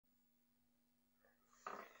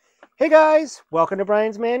Hey guys, welcome to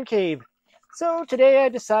Brian's Man Cave. So today I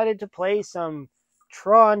decided to play some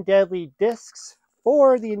TRON Deadly Discs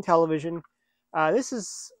for the Intellivision. This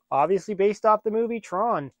is obviously based off the movie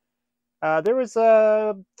TRON. There was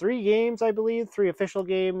 3 games, I believe, 3 official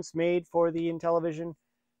games made for the Intellivision.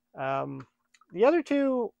 The other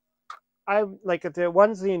 2, I like the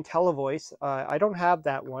one's the IntelliVoice. I don't have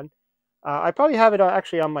that one. I probably have it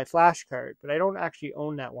actually on my flash card, but I don't actually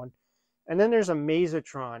own that one. And then there's a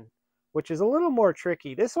Mesotron, which is a little more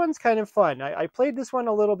tricky. This one's kind of fun. I played this one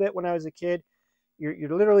a little bit when I was a kid.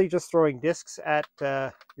 You're literally just throwing discs at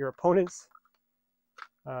your opponents.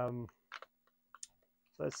 So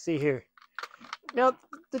let's see here. Now,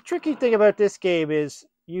 the tricky thing about this game is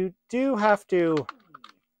you do have to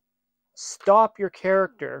stop your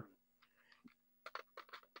character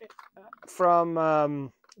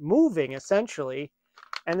from moving, essentially,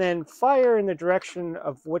 and then fire in the direction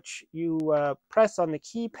of which you press on the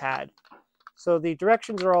keypad. So the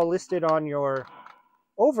directions are all listed on your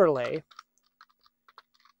overlay.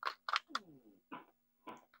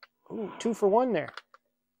 Ooh, 2 for 1 there.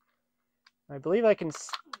 I believe I can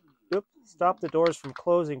stop the doors from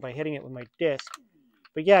closing by hitting it with my disc.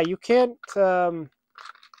 But yeah, you can't,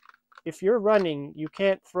 if you're running, you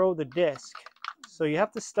can't throw the disc. So you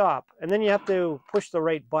have to stop, and then you have to push the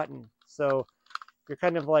right button. So you're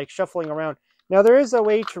kind of like shuffling around. Now there is a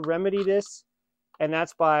way to remedy this, and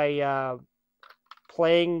that's by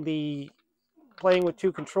playing with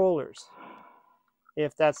 2 controllers,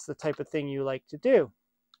 if that's the type of thing you like to do.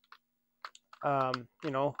 You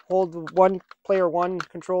know, hold player 1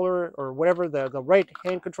 controller or whatever, the right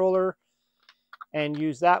hand controller, and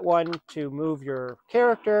use that one to move your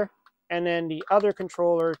character, and then the other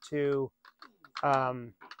controller to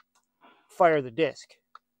fire the disc.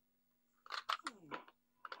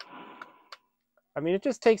 I mean, it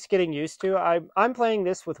just takes getting used to. I'm playing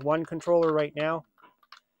this with 1 controller right now,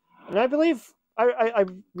 and I believe I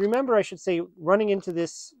remember, I should say, running into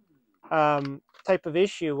this type of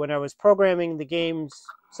issue when I was programming the games,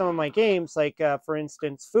 some of my games, like for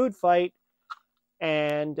instance, Food Fight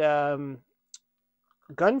and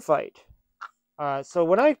Gunfight. So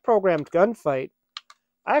when I programmed Gunfight,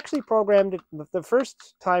 I actually programmed it the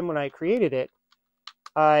first time when I created it.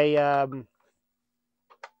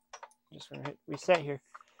 Just going to hit reset here.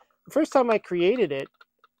 The first time I created it,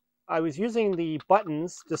 I was using the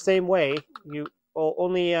buttons the same way.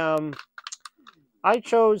 Only I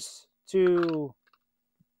chose to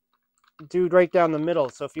do right down the middle.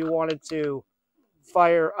 So if you wanted to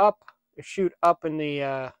fire up, shoot up in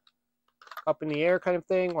the air kind of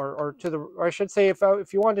thing, or I should say,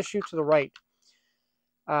 if you wanted to shoot to the right,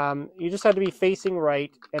 you just had to be facing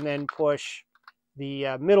right and then push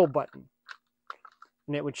the middle button,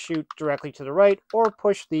 and it would shoot directly to the right, or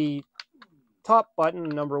push the top button,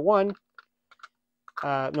 number 1.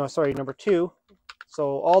 No, sorry, number 2.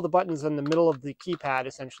 So all the buttons in the middle of the keypad,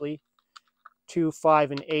 essentially, 2,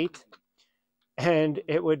 5, and 8. And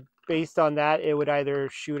it would, based on that, it would either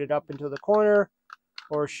shoot it up into the corner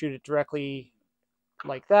or shoot it directly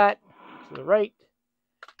like that to the right.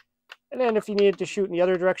 And then if you needed to shoot in the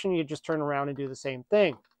other direction, you'd just turn around and do the same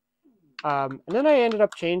thing. And then I ended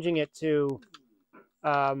up changing it to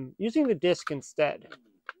using the disc instead.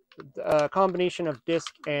 A combination of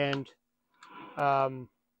disc and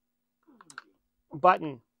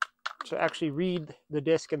button to actually read the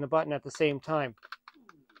disc and the button at the same time.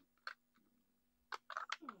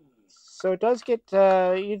 So it does get,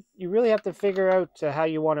 you really have to figure out how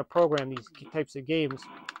you want to program these types of games.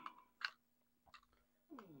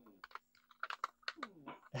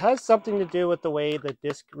 It has something to do with the way the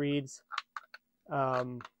disc reads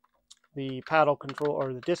the paddle control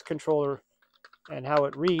or the disc controller, and how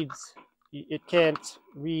it reads. It can't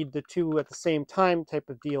read the 2 at the same time type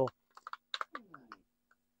of deal.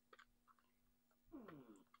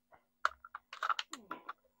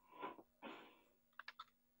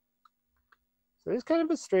 So it's kind of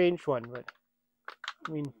a strange one, but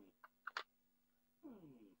I mean,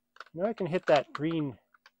 now I can hit that green.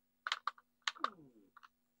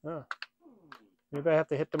 Oh, maybe I have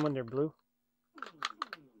to hit them when they're blue.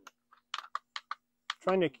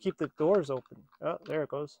 Trying to keep the doors open. Oh, there it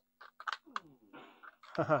goes.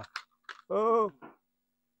 Haha. Oh.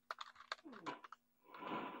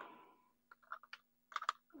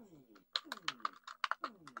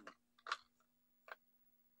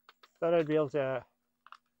 Thought I'd be able to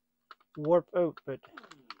warp out, but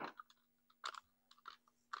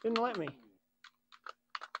didn't let me.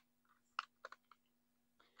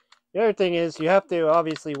 The other thing is you have to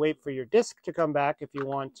obviously wait for your disc to come back if you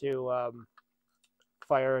want to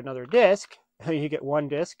fire another disc. You get 1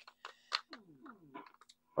 disc.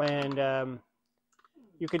 and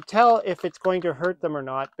you could tell if it's going to hurt them or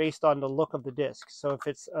not based on the look of the disc. So if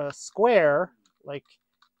it's a square, like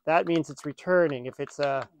that means it's returning. If it's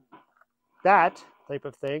that type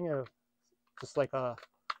of thing, just like a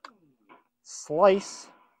slice,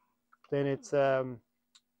 then it's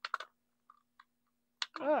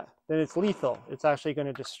lethal. It's actually going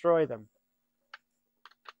to destroy them.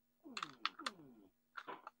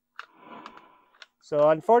 So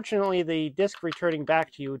unfortunately, the disc returning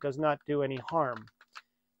back to you does not do any harm.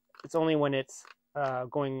 It's only when it's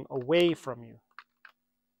going away from you.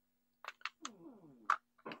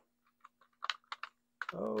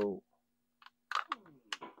 Oh.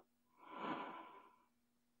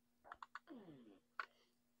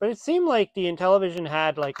 But it seemed like the Intellivision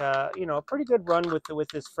had like a pretty good run with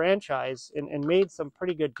this franchise and made some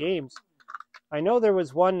pretty good games. I know there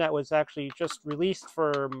was one that was actually just released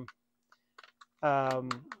for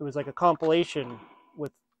it was like a compilation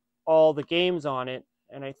with all the games on it,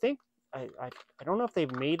 and I think I don't know if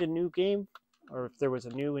they've made a new game or if there was a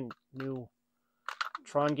new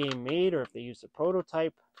TRON game made or if they used a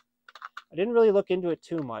prototype. I didn't really look into it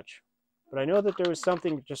too much, but I know that there was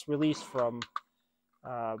something just released from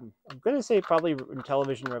I'm going to say probably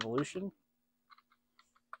Intellivision Revolution,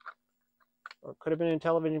 or it could have been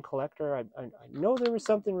Intellivision Collector. I know there was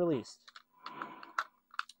something released.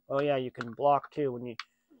 Oh yeah, you can block too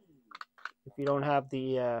if you don't have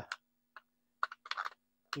the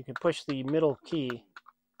you can push the middle key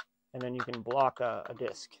and then you can block a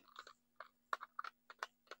disc.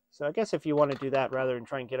 So I guess if you want to do that rather than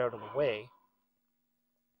try and get out of the way.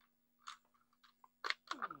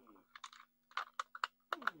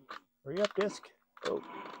 Hurry up, disc. Oh.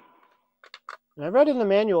 And I read in the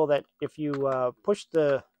manual that if you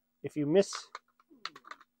if you miss,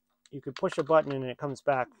 you could push a button and it comes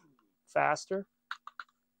back faster.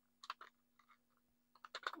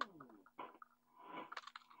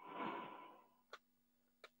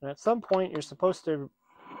 And at some point, you're supposed to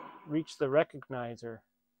reach the recognizer.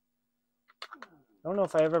 I don't know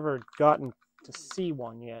if I've ever gotten to see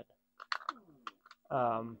one yet.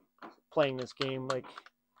 Playing this game, like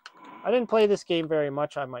I didn't play this game very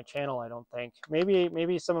much on my channel. I don't think.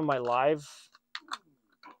 Maybe some of my live.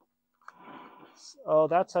 Oh,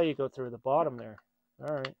 that's how you go through the bottom there.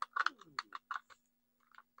 All right.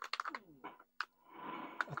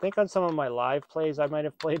 I think on some of my live plays, I might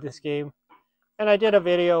have played this game. And I did a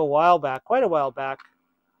video a while back, quite a while back.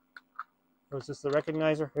 Was this the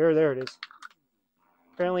recognizer? There it is.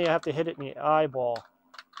 Apparently I have to hit it in the eyeball.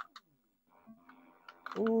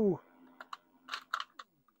 Ooh.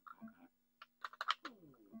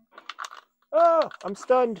 Oh, I'm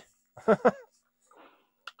stunned.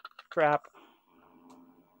 Crap.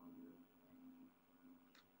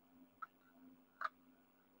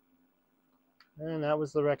 And that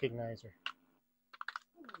was the recognizer.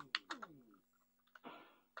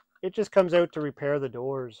 It just comes out to repair the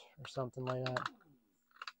doors or something like that.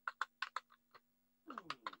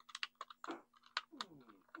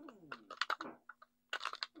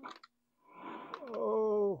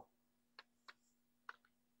 Oh.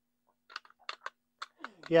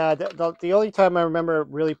 Yeah, the only time I remember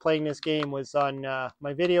really playing this game was on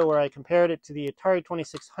my video where I compared it to the Atari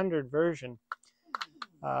 2600 version,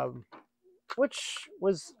 which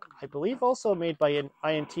was, I believe, also made by an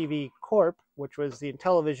INTV Corp, which was the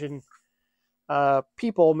Intellivision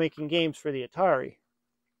people making games for the Atari.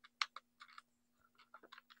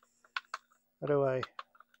 How do I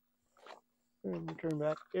turn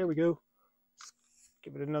back? There we go. Let's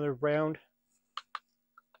give it another round.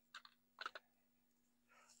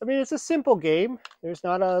 I mean, it's a simple game. There's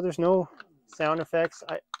no sound effects.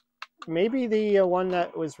 Maybe the one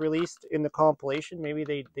that was released in the compilation, maybe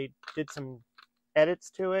they did some edits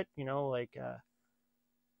to it, like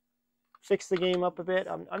fix the game up a bit.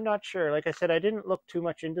 I'm not sure. Like I said, I didn't look too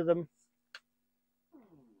much into them.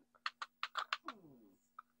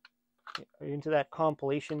 Into that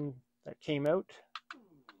compilation that came out.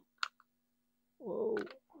 Whoa.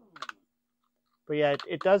 But yeah,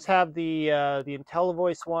 it does have the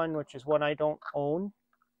IntelliVoice one, which is one I don't own.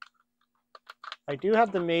 I do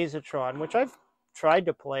have the Mazatron, which I've tried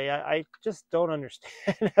to play. I just don't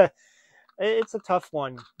understand. It's a tough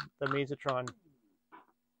one, the Mazatron.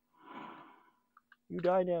 You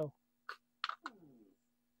die now.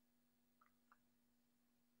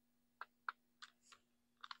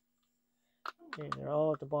 Okay, they're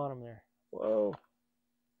all at the bottom there. Whoa.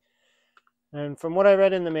 And from what I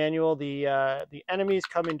read in the manual, the enemies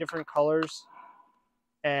come in different colors,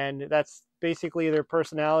 and that's basically their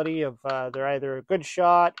personality of they're either a good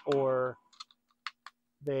shot or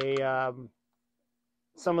they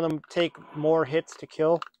Some of them take more hits to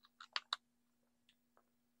kill.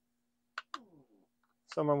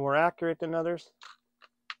 Some are more accurate than others.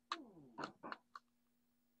 Let's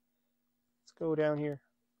go down here.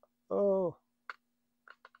 Oh.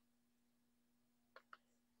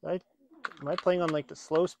 Am I playing on like the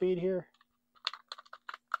slow speed here?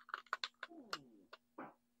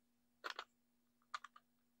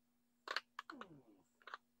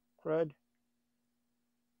 Crud.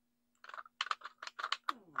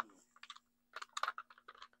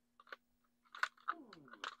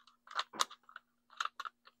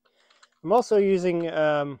 I'm also using,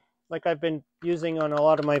 like I've been using on a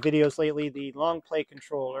lot of my videos lately, the long play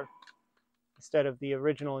controller instead of the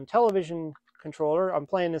original Intellivision controller. I'm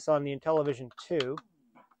playing this on the Intellivision 2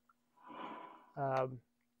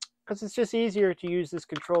 because it's just easier to use this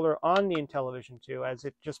controller on the Intellivision 2 as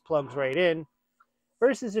it just plugs right in,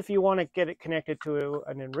 versus if you want to get it connected to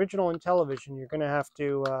an original Intellivision, you're going to have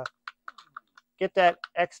to get that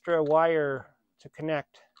extra wire to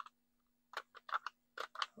connect.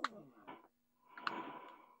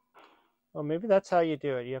 Oh, maybe that's how you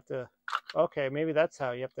do it. You have to, okay, maybe that's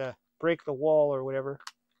how you have to break the wall or whatever.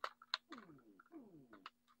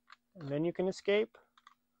 And then you can escape.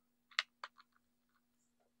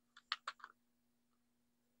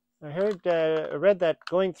 I read that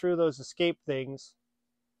going through those escape things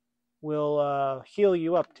will heal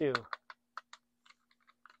you up too.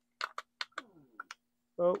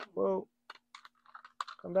 Whoa, whoa.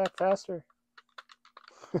 Come back faster.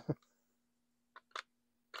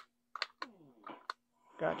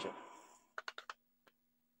 Gotcha.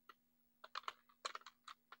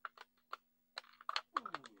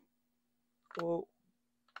 Whoa.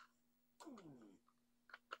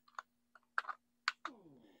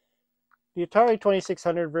 The Atari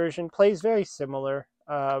 2600 version plays very similar.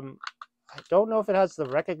 I don't know if it has the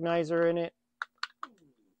recognizer in it.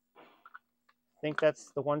 I think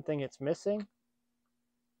that's the one thing it's missing.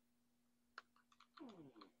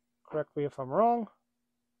 Correct me if I'm wrong.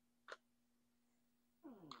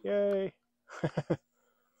 Yay.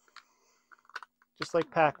 Just like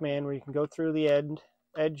Pac-Man, where you can go through the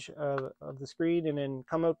edge of the screen and then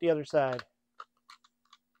come out the other side.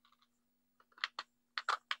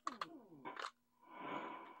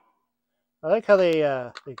 I like how they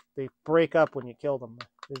break up when you kill them.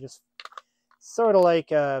 They're just sort of like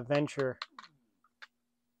Venture.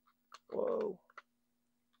 Whoa.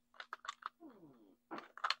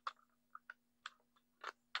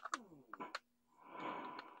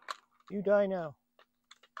 You die now.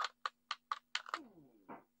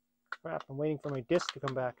 Crap, I'm waiting for my disc to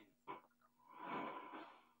come back.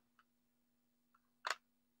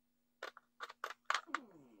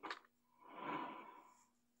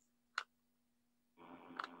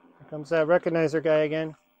 Here comes that recognizer guy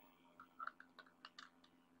again.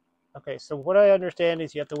 Okay, so what I understand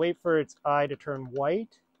is you have to wait for its eye to turn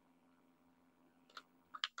white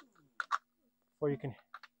before you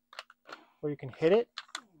can hit it.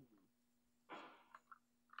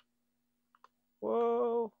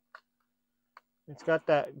 Whoa. It's got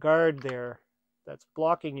that guard there that's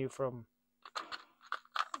blocking you from...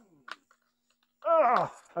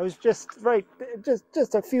 Oh, I was just right,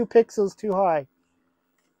 just a few pixels too high.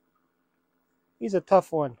 He's a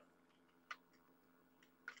tough one.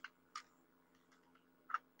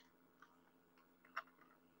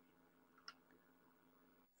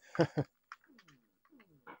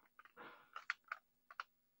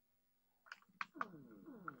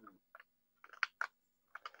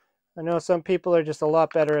 I know some people are just a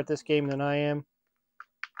lot better at this game than I am.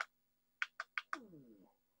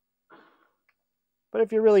 But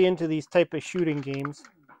if you're really into these type of shooting games,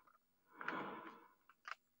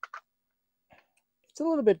 it's a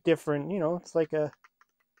little bit different, you know. It's like a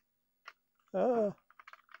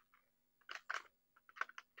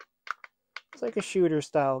it's like a shooter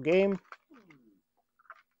style game.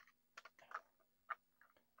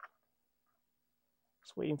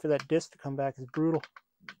 Just waiting for that disc to come back is brutal.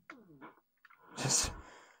 Just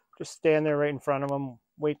stand there right in front of him,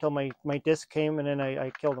 wait till my disc came, and then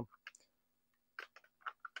I killed him.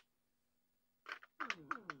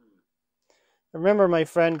 I remember my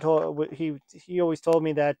friend he always told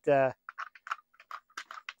me that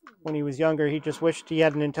when he was younger, he just wished he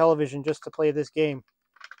had an Intellivision just to play this game.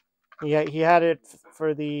 He had it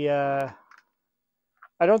for the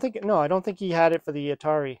I don't think he had it for the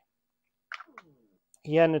Atari.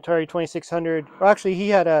 He had an Atari 2600. Well, actually,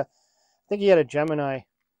 I think he had a Gemini,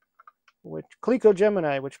 Coleco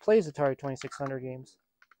Gemini, which plays Atari 2600 games.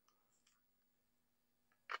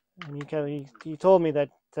 And he told me that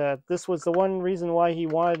this was the one reason why he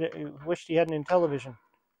wished he had an Intellivision,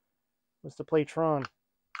 was to play TRON.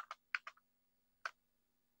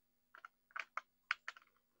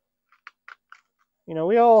 You know,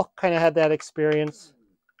 we all kind of had that experience.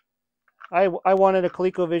 I wanted a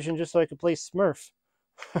ColecoVision just so I could play Smurf.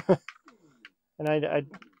 And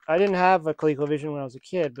I didn't have a ColecoVision when I was a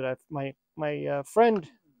kid, but my friend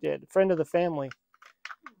did, friend of the family.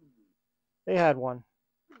 They had one,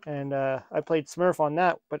 and I played Smurf on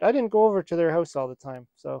that. But I didn't go over to their house all the time.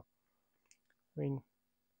 So, I mean,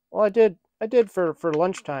 well, I did for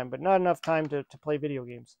lunchtime, but not enough time to play video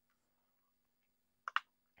games.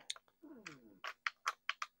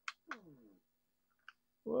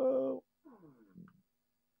 Whoa!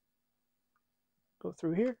 Go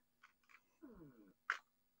through here.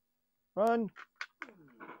 Run.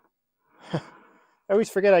 I always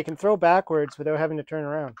forget I can throw backwards without having to turn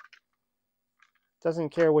around. It doesn't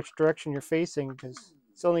care which direction you're facing because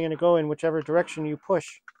it's only going to go in whichever direction you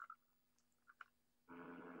push.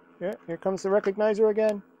 Yeah, here comes the recognizer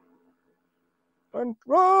again. Run.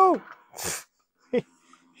 Whoa!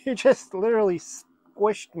 He just literally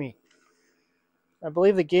squished me. I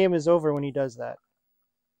believe the game is over when he does that.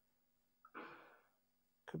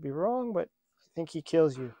 Could be wrong, but I think he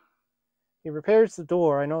kills you. He repairs the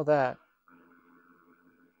door, I know that.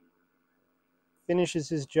 Finishes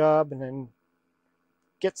his job and then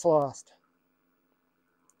gets lost.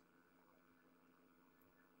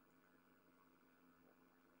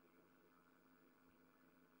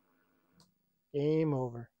 Game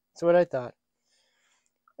over. That's what I thought.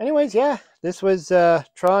 Anyways, yeah, this was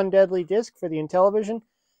Tron Deadly Disc for the Intellivision.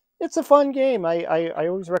 It's a fun game. I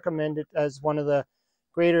always recommend it as one of the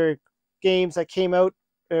greater games that came out,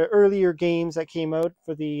 earlier games that came out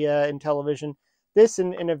for the Intellivision. This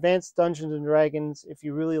and Advanced Dungeons and Dragons, if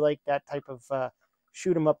you really like that type of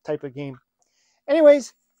shoot 'em up type of game.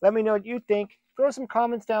 Anyways, let me know what you think. Throw some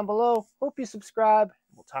comments down below. Hope you subscribe.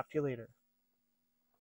 We'll talk to you later.